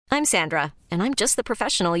I'm Sandra, and I'm just the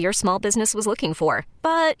professional your small business was looking for.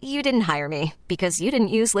 But you didn't hire me because you didn't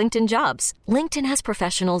use LinkedIn Jobs. LinkedIn has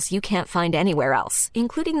professionals you can't find anywhere else,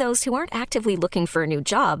 including those who aren't actively looking for a new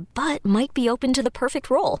job, but might be open to the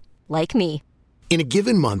perfect role, like me. In a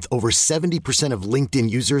given month, over 70% of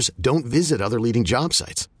LinkedIn users don't visit other leading job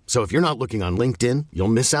sites. So if you're not looking on LinkedIn, you'll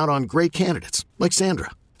miss out on great candidates like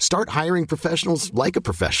Sandra. Start hiring professionals like a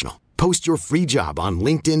professional. Post your free job on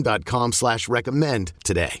linkedin.com/recommend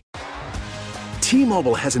today.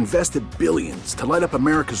 T-Mobile has invested billions to light up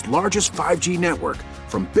America's largest 5G network,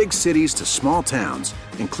 from big cities to small towns,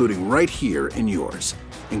 including right here in yours.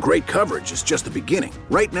 And great coverage is just the beginning.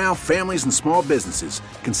 Right now, families and small businesses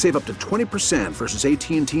can save up to 20% versus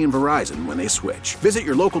AT&T and Verizon when they switch. Visit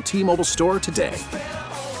your local T-Mobile store today.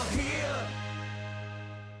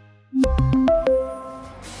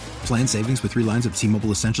 Plan savings with 3 lines of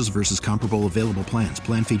T-Mobile Essentials versus comparable available plans.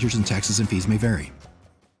 Plan features and taxes and fees may vary.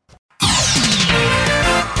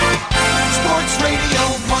 Sports Radio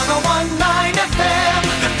 101.9 FM,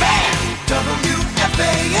 The Fan,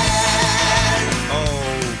 WFAN.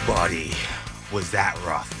 Oh, buddy, was that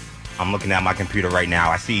rough? I'm looking at my computer right now.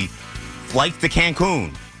 I see flights to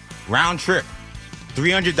Cancun, round trip,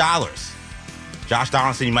 $300. Josh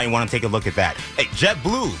Donaldson, you might want to take a look at that. Hey,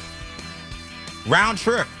 JetBlue, round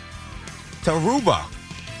trip to Aruba,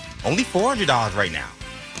 only $400 right now.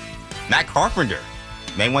 Matt Carpenter,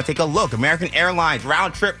 you may want to take a look. American Airlines,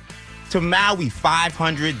 round trip to Maui,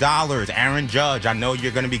 $500. Aaron Judge, I know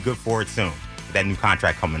you're going to be good for it soon with that new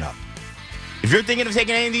contract coming up. If you're thinking of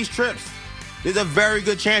taking any of these trips, there's a very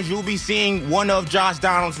good chance you'll be seeing one of Josh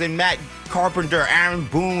Donaldson, Matt Carpenter, Aaron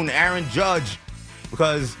Boone, Aaron Judge,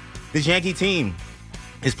 because this Yankee team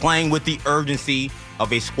is playing with the urgency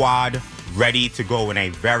of a squad ready to go in a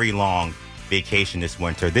very long vacation this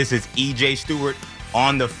winter. This is EJ Stewart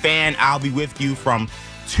on The Fan. I'll be with you from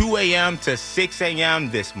 2 a.m. to 6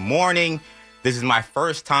 a.m. this morning. This is my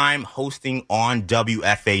first time hosting on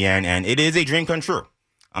WFAN, and it is a dream come true.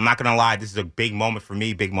 I'm not going to lie. This is a big moment for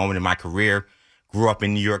me, big moment in my career. Grew up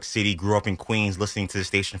in New York City, grew up in Queens, listening to the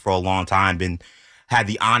station for a long time. Had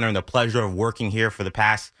the honor and the pleasure of working here for the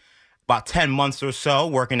past about 10 months or so,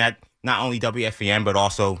 working at not only WFAN, but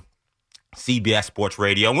also CBS Sports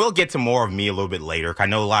Radio. And we'll get to more of me a little bit later. I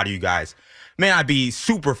know a lot of you guys may not be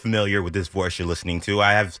super familiar with this voice you're listening to.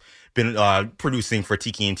 I have been producing for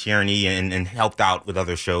Tiki and Tierney and helped out with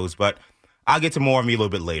other shows, but I'll get to more of me a little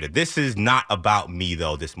bit later. This is not about me,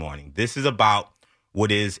 though, this morning. This is about what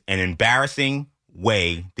is an embarrassing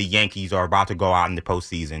way the Yankees are about to go out in the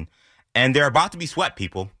postseason. And they're about to be swept,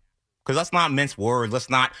 people. Because let's not mince words. Let's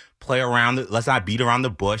not play around. Let's not beat around the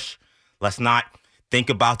bush. Let's not think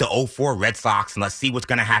about the 0-4 Red Sox and let's see what's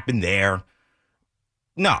going to happen there.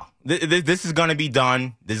 No, this is going to be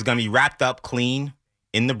done. This is going to be wrapped up clean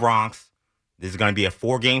in the Bronx. This is going to be a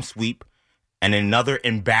 4-game sweep and another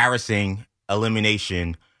embarrassing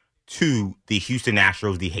elimination to the Houston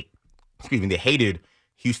Astros, the hated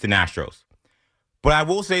Houston Astros. But I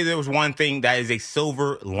will say there was one thing that is a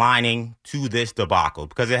silver lining to this debacle,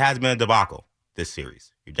 because it has been a debacle this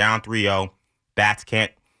series. You're down 3-0. Bats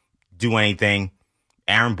can't do anything.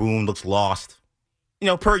 Aaron Boone looks lost.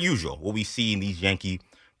 Per usual, what we see in these Yankee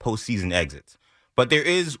postseason exits. But there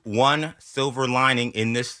is one silver lining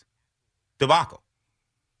in this debacle.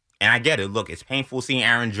 And I get it. Look, it's painful seeing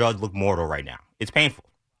Aaron Judge look mortal right now. It's painful.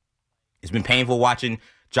 It's been painful watching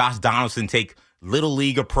Josh Donaldson take little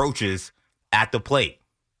league approaches at the plate.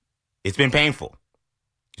 It's been painful.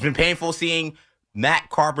 It's been painful seeing Matt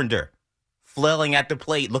Carpenter flailing at the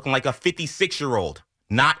plate looking like a 56-year-old,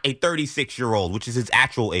 not a 36-year-old, which is his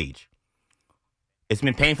actual age. It's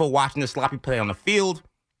been painful watching the sloppy play on the field.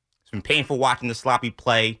 It's been painful watching the sloppy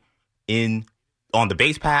play on the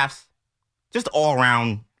base paths. Just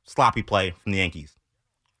all-around sloppy play from the Yankees.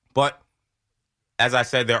 But as I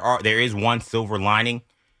said, there is one silver lining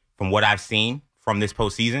from what I've seen from this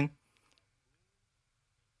postseason.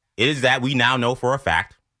 It is that we now know for a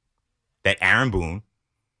fact that Aaron Boone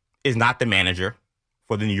is not the manager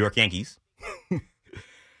for the New York Yankees.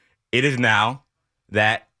 It is now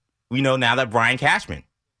that we know now that Brian Cashman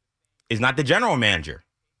is not the general manager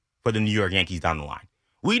for the New York Yankees down the line.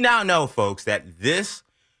 We now know, folks, that this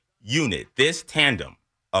unit, this tandem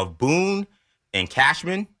of Boone and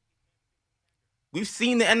Cashman, we've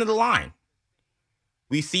seen the end of the line.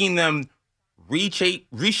 We've seen them reshape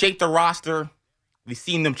the roster. We've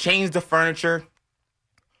seen them change the furniture.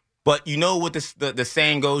 But you know what the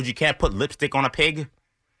saying goes, you can't put lipstick on a pig?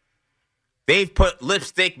 They've put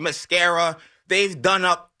lipstick, mascara. They've done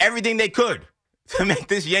up everything they could to make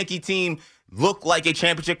this Yankee team look like a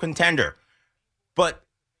championship contender. But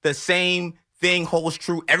the same thing holds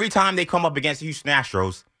true every time they come up against the Houston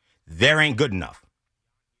Astros. They ain't good enough.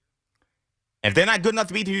 If they're not good enough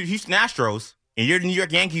to beat the Houston Astros, and you're the New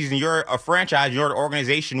York Yankees and you're a franchise, you're an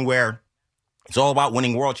organization where it's all about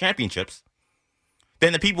winning world championships,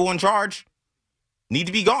 then the people in charge need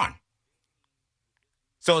to be gone.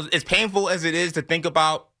 So as painful as it is to think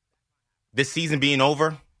about this season being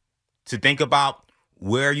over, to think about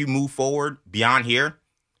where you move forward beyond here,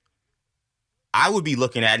 I would be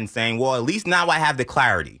looking at it and saying, well, at least now I have the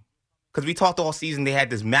clarity. Because we talked all season, they had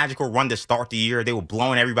this magical run to start the year. They were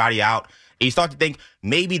blowing everybody out. And you start to think,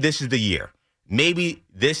 maybe this is the year. Maybe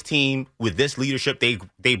this team, with this leadership, they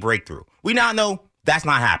break through. We now know that's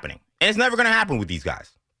not happening. And it's never going to happen with these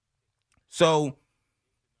guys. So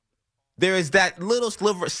there is that little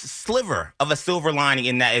sliver of a silver lining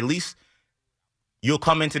in that at least you'll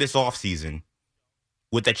come into this offseason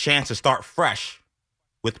with a chance to start fresh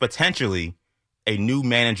with potentially a new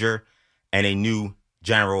manager and a new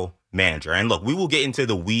general manager. And look, we will get into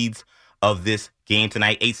the weeds of this game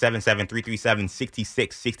tonight.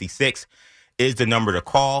 877-337-6666 is the number to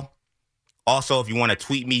call. Also, if you want to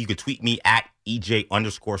tweet me, you can tweet me at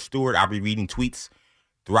EJ_Stewart. I'll be reading tweets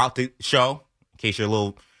throughout the show in case you're a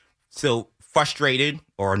little still frustrated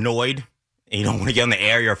or annoyed and you don't want to get on the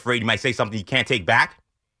air. You're afraid you might say something you can't take back.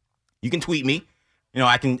 You can tweet me. You know,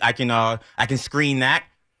 I can screen that,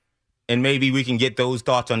 and maybe we can get those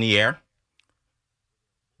thoughts on the air.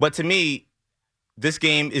 But to me, this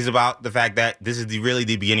game is about the fact that this is really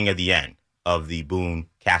the beginning of the end of the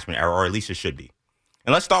Boone-Cashman era, or at least it should be.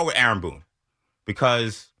 And let's start with Aaron Boone,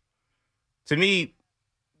 because to me,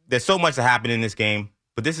 there's so much that happened in this game,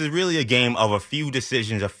 but this is really a game of a few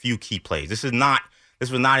decisions, a few key plays. This was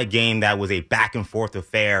not a game that was a back and forth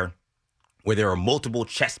affair where there were multiple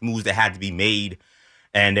chess moves that had to be made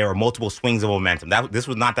and there were multiple swings of momentum. This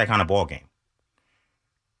was not that kind of ball game.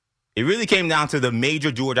 It really came down to the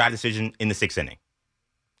major do-or-die decision in the sixth inning.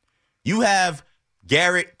 You have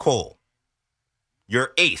Garrett Cole,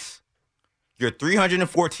 your ace, your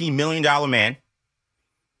 $314 million man.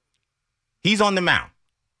 He's on the mound.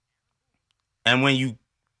 And when you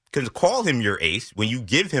can call him your ace, when you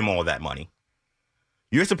give him all that money,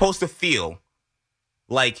 you're supposed to feel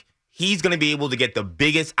like he's going to be able to get the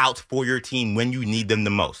biggest outs for your team when you need them the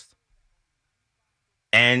most.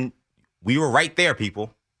 And we were right there,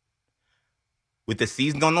 people. With the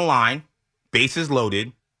season on the line, bases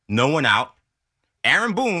loaded, no one out,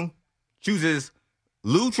 Aaron Boone chooses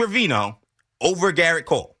Lou Trivino over Garrett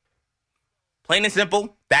Cole. Plain and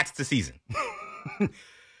simple, that's the season.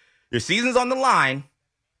 Your season's on the line,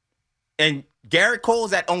 and Garrett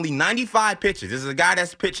Cole's at only 95 pitches. This is a guy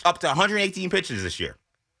that's pitched up to 118 pitches this year.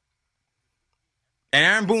 And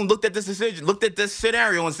Aaron Boone looked at this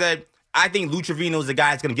scenario and said, I think Lou Trivino is the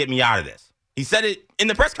guy that's going to get me out of this. He said it in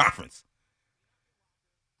the press conference.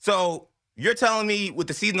 So you're telling me with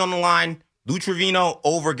the season on the line, Lou Trivino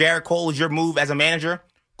over Garrett Cole is your move as a manager?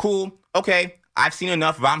 Cool. Okay. I've seen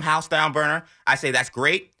enough. If I'm House Downburner, I say that's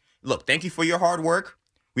great. Look, thank you for your hard work.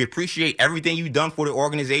 We appreciate everything you've done for the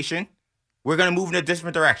organization. We're going to move in a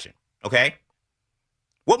different direction. Okay?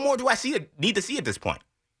 What more do I need to see at this point?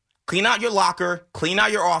 Clean out your locker, clean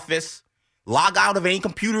out your office, log out of any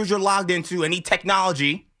computers you're logged into, any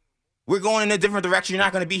technology. We're going in a different direction. You're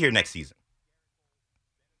not going to be here next season.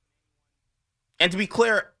 And to be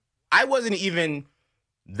clear, I wasn't even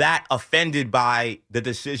that offended by the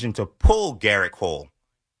decision to pull Garrett Cole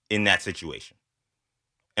in that situation.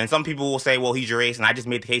 And some people will say, well, he's your ace, and I just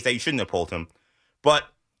made the case that you shouldn't have pulled him. But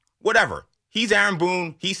whatever. He's Aaron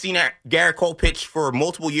Boone. He's seen Garrett Cole pitch for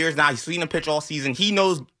multiple years now. He's seen him pitch all season. He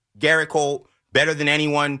knows Garrett Cole better than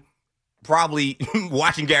anyone probably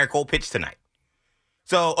watching Garrett Cole pitch tonight.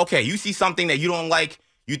 So, okay, you see something that you don't like.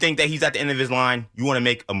 You think that he's at the end of his line. You want to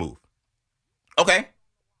make a move. Okay.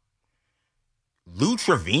 Lou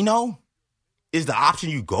Trivino is the option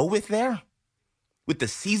you go with there? With the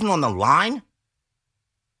season on the line?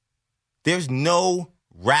 There's no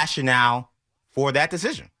rationale for that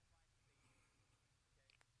decision.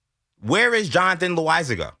 Where is Jonathan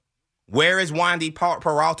Loaizaga? Where is Wandy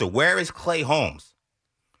Peralta? Where is Clay Holmes?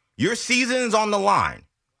 Your season's on the line.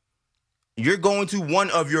 You're going to one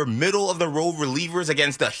of your middle-of-the-road relievers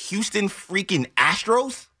against the Houston freaking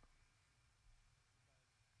Astros?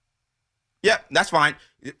 Yep, that's fine.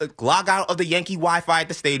 Log out of the Yankee Wi-Fi at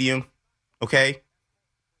the stadium, okay?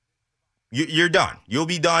 You're done. You'll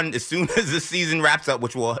be done as soon as the season wraps up,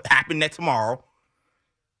 which will happen next tomorrow.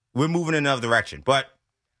 We're moving in another direction. But,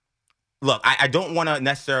 look, I don't want to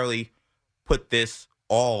necessarily put this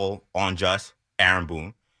all on just Aaron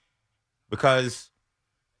Boone, because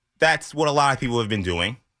that's what a lot of people have been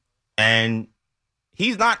doing. And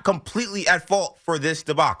he's not completely at fault for this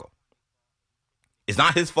debacle. It's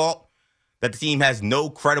not his fault that the team has no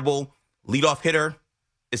credible leadoff hitter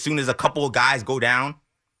as soon as a couple of guys go down.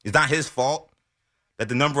 It's not his fault that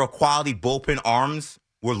the number of quality bullpen arms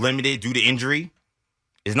were limited due to injury.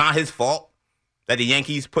 It's not his fault that the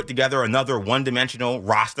Yankees put together another one-dimensional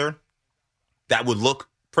roster that would look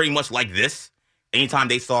pretty much like this anytime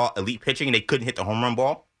they saw elite pitching and they couldn't hit the home run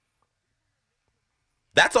ball.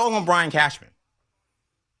 That's all on Brian Cashman.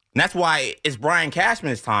 And that's why it's Brian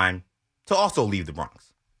Cashman's time to also leave the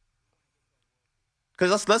Bronx.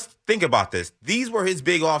 Because let's think about this. These were his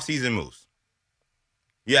big offseason moves.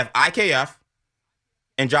 You have IKF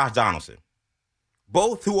and Josh Donaldson,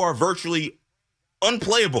 both who are virtually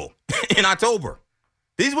unplayable in October.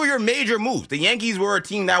 These were your major moves. The Yankees were a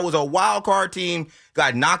team that was a wild card team,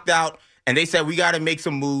 got knocked out, and they said, we got to make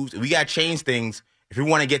some moves. We got to change things if we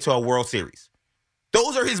want to get to a World Series.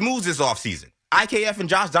 Those are his moves this offseason. IKF and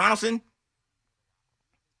Josh Donaldson.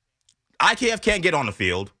 IKF can't get on the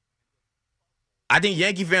field. I think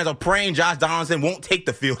Yankee fans are praying Josh Donaldson won't take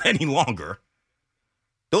the field any longer.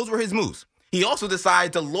 Those were his moves. He also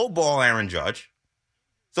decided to lowball Aaron Judge.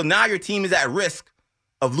 So now your team is at risk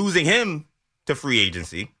of losing him to free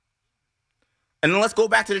agency. And then let's go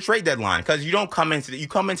back to the trade deadline, because you come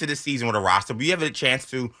into this season with a roster, but you have a chance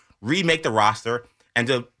to remake the roster and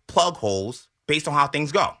to plug holes based on how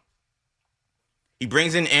things go. He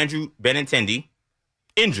brings in Andrew Benintendi,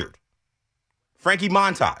 injured. Frankie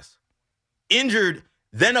Montas, injured,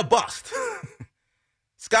 then a bust.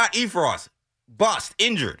 Scott Efros, bust,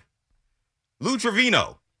 injured. Lou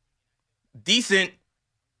Trevino, decent,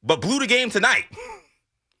 but blew the game tonight.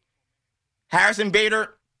 Harrison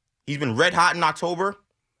Bader, he's been red hot in October,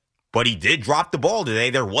 but he did drop the ball today.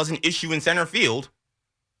 There was an issue in center field.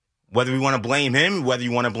 Whether we want to blame him, whether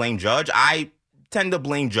you want to blame Judge, I tend to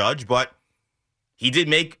blame Judge, but he did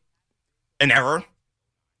make an error.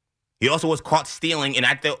 He also was caught stealing, and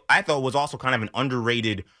I thought was also kind of an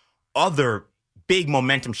underrated other big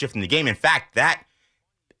momentum shift in the game. In fact, that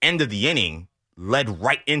end of the inning led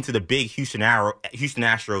right into the big Houston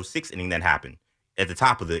Astros sixth inning that happened at the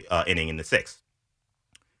top of the inning in the sixth.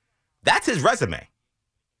 That's his resume.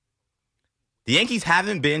 The Yankees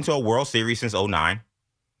haven't been to a World Series since 2009.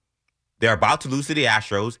 They're about to lose to the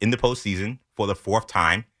Astros in the postseason for the fourth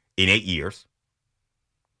time in 8 years.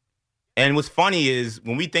 And what's funny is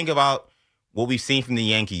when we think about what we've seen from the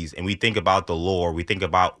Yankees and we think about the lore, we think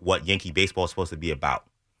about what Yankee baseball is supposed to be about.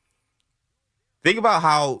 Think about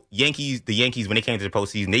how the Yankees, when they came to the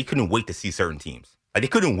postseason, they couldn't wait to see certain teams. Like, they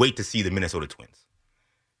couldn't wait to see the Minnesota Twins.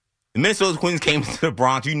 The Minnesota Twins came to the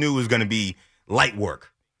Bronx. You knew it was going to be light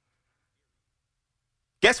work.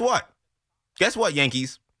 Guess what? Guess what,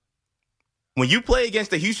 Yankees? When you play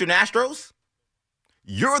against the Houston Astros,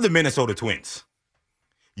 you're the Minnesota Twins.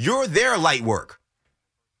 You're their light work.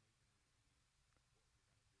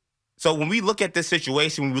 So when we look at this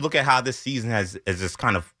situation, when we look at how this season has just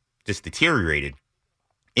kind of just deteriorated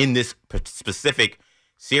in this specific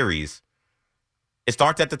series, it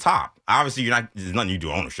starts at the top. Obviously, there's nothing you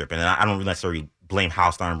do ownership, and I don't necessarily blame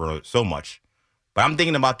Hal Steinbrenner so much. But I'm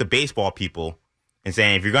thinking about the baseball people and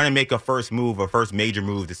saying, if you're going to make a first major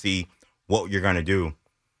move to see what you're going to do,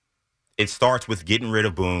 it starts with getting rid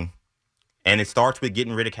of Boone. And it starts with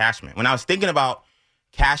getting rid of Cashman. When I was thinking about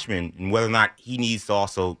Cashman and whether or not he needs to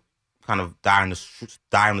also kind of die on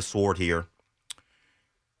the sword here,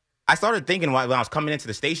 I started thinking when I was coming into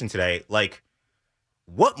the station today, like,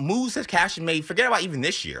 what moves has Cashman made? Forget about even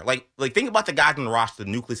this year. Like think about the guys on the roster, the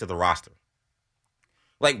nucleus of the roster.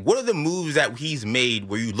 Like, what are the moves that he's made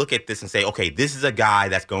where you look at this and say, okay, this is a guy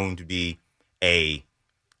that's going to be a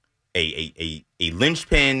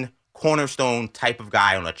linchpin, cornerstone type of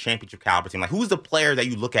guy on a championship caliber team? Like, who's the player that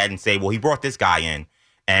you look at and say, well, he brought this guy in,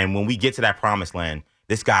 and when we get to that promised land,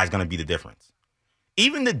 this guy's going to be the difference?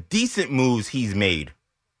 Even the decent moves he's made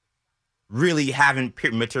really haven't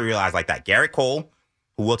materialized like that. Garrett Cole,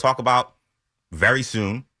 who we'll talk about very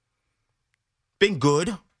soon, been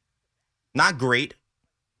good, not great.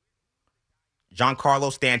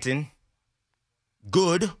 Giancarlo Stanton,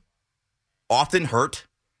 good, often hurt,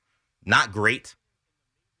 not great.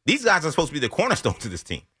 These guys are supposed to be the cornerstone to this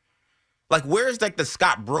team. Like, where's like the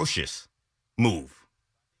Scott Brocious move?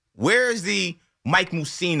 Where's the Mike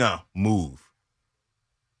Mussina move?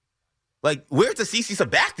 Like, where's the CC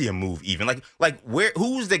Sabathia move even? Like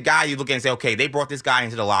who's the guy you look at and say, okay, they brought this guy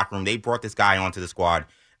into the locker room, they brought this guy onto the squad,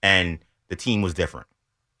 and the team was different.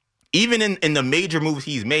 Even in the major moves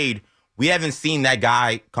he's made, we haven't seen that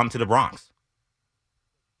guy come to the Bronx.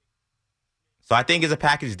 So I think it's a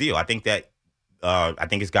package deal. I think that I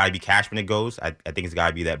think it's got to be Cashman that goes. I think it's got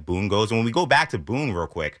to be that Boone goes. And when we go back to Boone real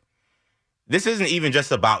quick, this isn't even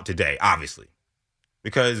just about today, obviously,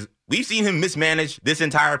 because we've seen him mismanage this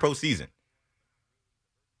entire postseason.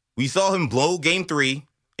 We saw him blow Game 3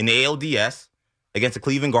 in the ALDS against the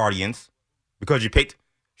Cleveland Guardians because you picked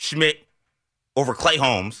Schmidt over Clay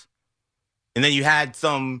Holmes. And then you had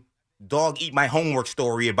some dog-eat-my-homework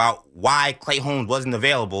story about why Clay Holmes wasn't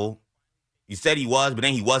available. You said he was, but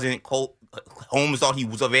then he wasn't. Holmes thought he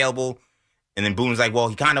was available. And then Boone was like, well,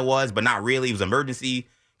 he kind of was, but not really. It was an emergency.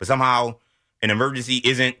 But somehow an emergency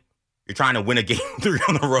isn't. You're trying to win a Game 3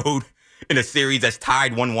 on the road in a series that's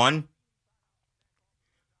tied 1-1.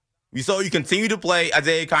 We saw you continue to play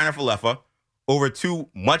Isaiah Kiner-Falefa over two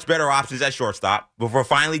much better options at shortstop before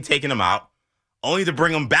finally taking him out, only to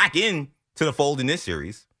bring him back in to the fold in this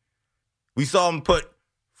series. We saw him put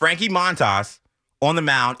Frankie Montas on the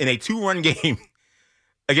mound in a 2-run game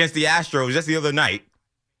against the Astros just the other night.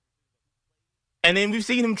 And then we've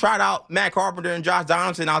seen him try out Matt Carpenter and Josh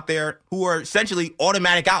Donaldson out there, who are essentially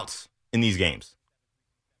automatic outs in these games.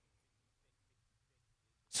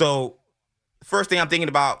 So the first thing I'm thinking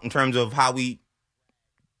about in terms of how we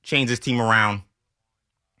change this team around,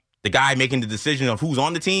 the guy making the decision of who's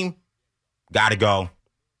on the team, got to go.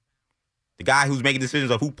 The guy who's making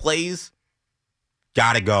decisions of who plays,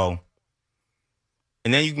 got to go.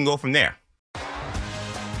 And then you can go from there.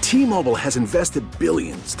 T-Mobile has invested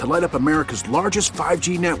billions to light up America's largest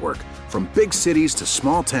 5G network, from big cities to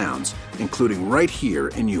small towns, including right here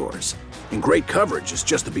in yours. And great coverage is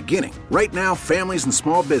just the beginning. Right now, families and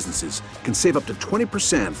small businesses can save up to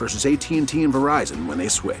 20% versus AT&T and Verizon when they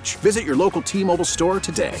switch. Visit your local T-Mobile store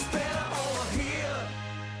today.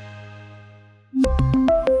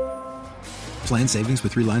 Plan savings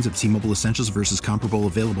with 3 lines of T-Mobile Essentials versus comparable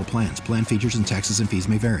available plans. Plan features and taxes and fees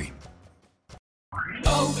may vary.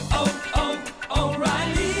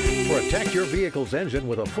 Protect your vehicle's engine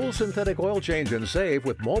with a full synthetic oil change and save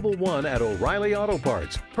with Mobil 1 at O'Reilly Auto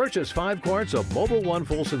Parts. Purchase 5 quarts of Mobil 1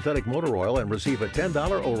 full synthetic motor oil and receive a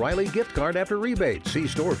 $10 O'Reilly gift card after rebate. See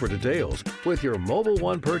store for details. With your Mobil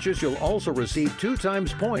 1 purchase, you'll also receive 2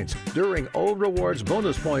 times points during O Rewards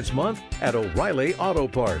Bonus Points Month at O'Reilly Auto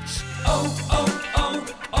Parts.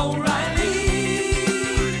 O'Reilly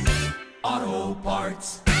Auto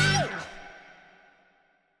Parts.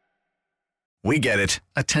 We get it.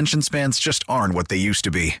 Attention spans just aren't what they used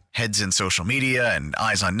to be. Heads in social media and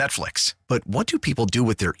eyes on Netflix. But what do people do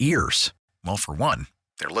with their ears? Well, for one,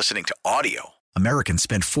 they're listening to audio. Americans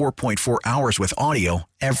spend 4.4 hours with audio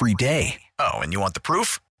every day. Oh, and you want the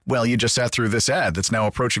proof? Well, you just sat through this ad that's now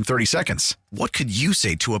approaching 30 seconds. What could you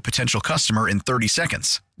say to a potential customer in 30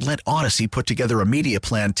 seconds? Let Odyssey put together a media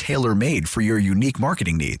plan tailor-made for your unique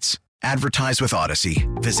marketing needs. Advertise with Odyssey.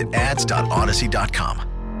 Visit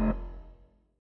ads.odyssey.com.